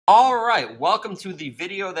All right, welcome to the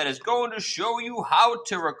video that is going to show you how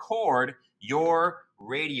to record your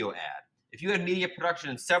radio ad. If you had media production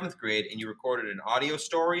in 7th grade and you recorded an audio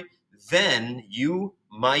story, then you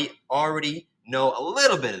might already know a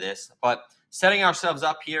little bit of this, but setting ourselves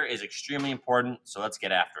up here is extremely important, so let's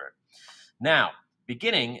get after it. Now,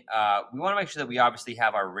 beginning, we want to make sure that we obviously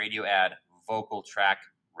have our radio ad vocal track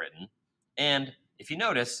written, and if you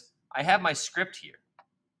notice, I have my script here.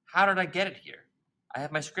 How did I get it here? I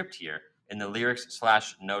have my script here in the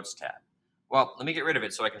lyrics/notes tab. Well, let me get rid of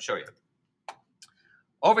it so I can show you.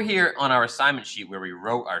 Over here on our assignment sheet where we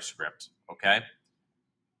wrote our script, okay,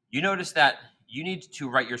 you notice that you need to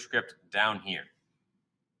write your script down here.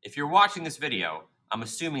 If you're watching this video, I'm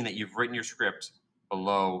assuming that you've written your script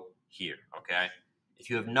below here, okay? If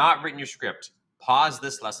you have not written your script, pause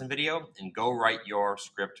this lesson video and go write your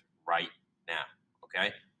script right now,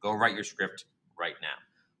 okay? Go write your script right now.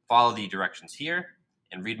 Follow the directions here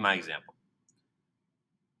and read my example.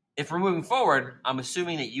 If we're moving forward, I'm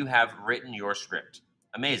assuming that you have written your script.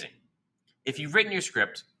 Amazing. If you've written your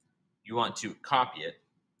script, you want to copy it,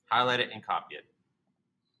 highlight it and copy it,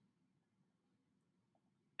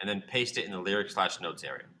 and then paste it in the lyrics/notes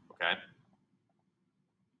area, okay?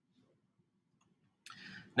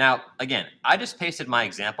 Now, again, I just pasted my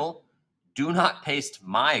example. Do not paste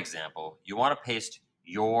my example. You want to paste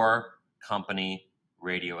your company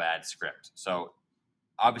radio ad script. So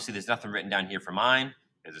obviously there's nothing written down here for mine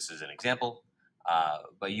because this is an example,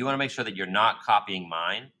 but you want to make sure that you're not copying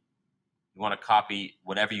mine. You want to copy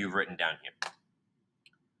whatever you've written down here.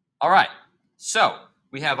 All right, so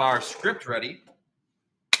we have our script ready.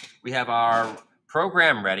 We have our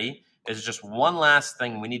program ready. There's just one last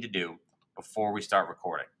thing we need to do before we start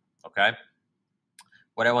recording, okay?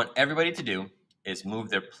 What I want everybody to do is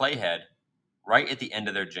move their playhead right at the end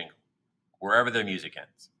of their jingle, wherever their music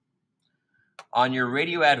ends. On your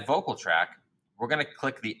radio ad vocal track, we're going to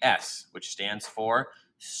click the S, which stands for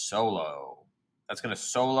solo. That's going to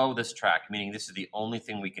solo this track, meaning this is the only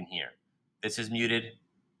thing we can hear. This is muted,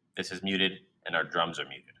 and our drums are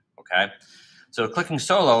muted, okay? So clicking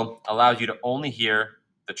solo allows you to only hear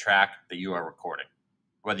the track that you are recording,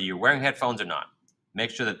 whether you're wearing headphones or not.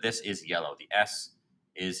 Make sure that this is yellow. The S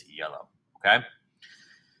is yellow, okay?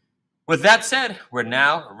 With that said, we're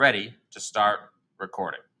now ready to start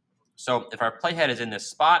recording. So if our playhead is in this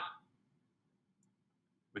spot,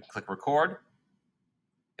 we can click record,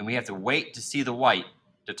 and we have to wait to see the white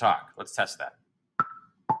to talk. Let's test that.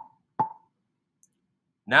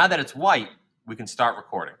 Now that it's white, we can start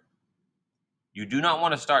recording. You do not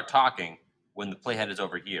want to start talking when the playhead is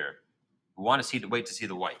over here. We want to wait to see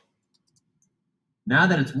the white. Now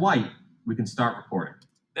that it's white, we can start recording.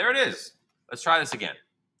 There it is. Let's try this again.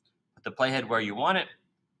 Put the playhead where you want it,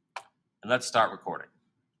 and let's start recording.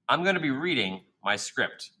 I'm going to be reading my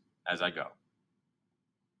script as I go.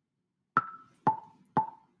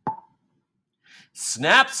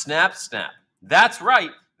 Snap, snap, snap. That's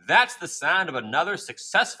right. That's the sound of another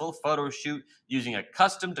successful photo shoot using a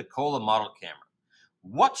custom Takola model camera.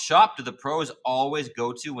 What shop do the pros always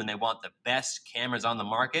go to when they want the best cameras on the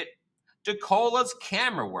market? Takola's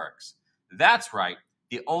Camera Works. That's right.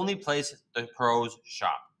 The only place the pros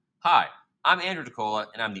shop. Hi. I'm Andrew Takola,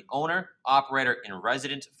 and I'm the owner, operator, and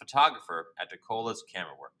resident photographer at Takola's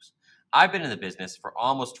Camera Works. I've been in the business for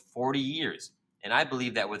almost 40 years, and I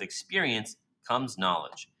believe that with experience comes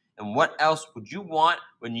knowledge. And what else would you want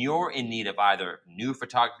when you're in need of either new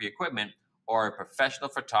photography equipment or a professional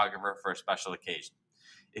photographer for a special occasion?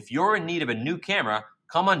 If you're in need of a new camera,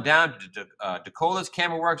 come on down to Takola's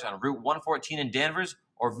Camera Works on Route 114 in Danvers,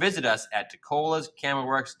 or visit us at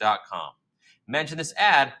takolascameraworks.com. Mention this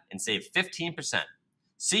ad and save 15%.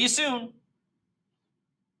 See you soon.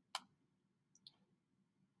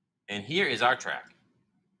 And here is our track.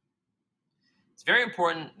 It's very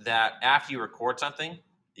important that after you record something,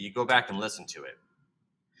 that you go back and listen to it.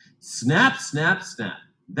 Snap, snap, snap.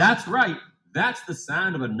 That's right. That's the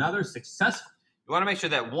sound of another successful. You want to make sure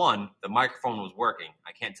that, one, the microphone was working.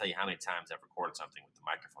 I can't tell you how many times I've recorded something with the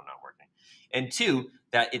microphone not working. And two,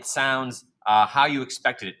 that it sounds how you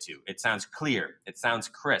expected it to. It sounds clear. It sounds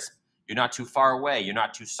crisp. You're not too far away. You're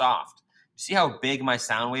not too soft. See how big my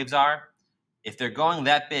sound waves are? If they're going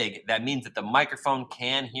that big, that means that the microphone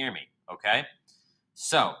can hear me, okay?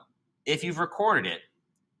 So if you've recorded it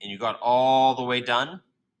and you got all the way done,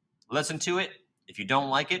 listen to it. If you don't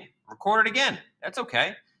like it, record it again. That's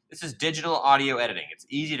okay. This is digital audio editing. It's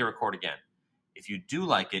easy to record again. If you do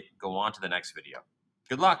like it, go on to the next video.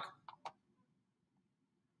 Good luck.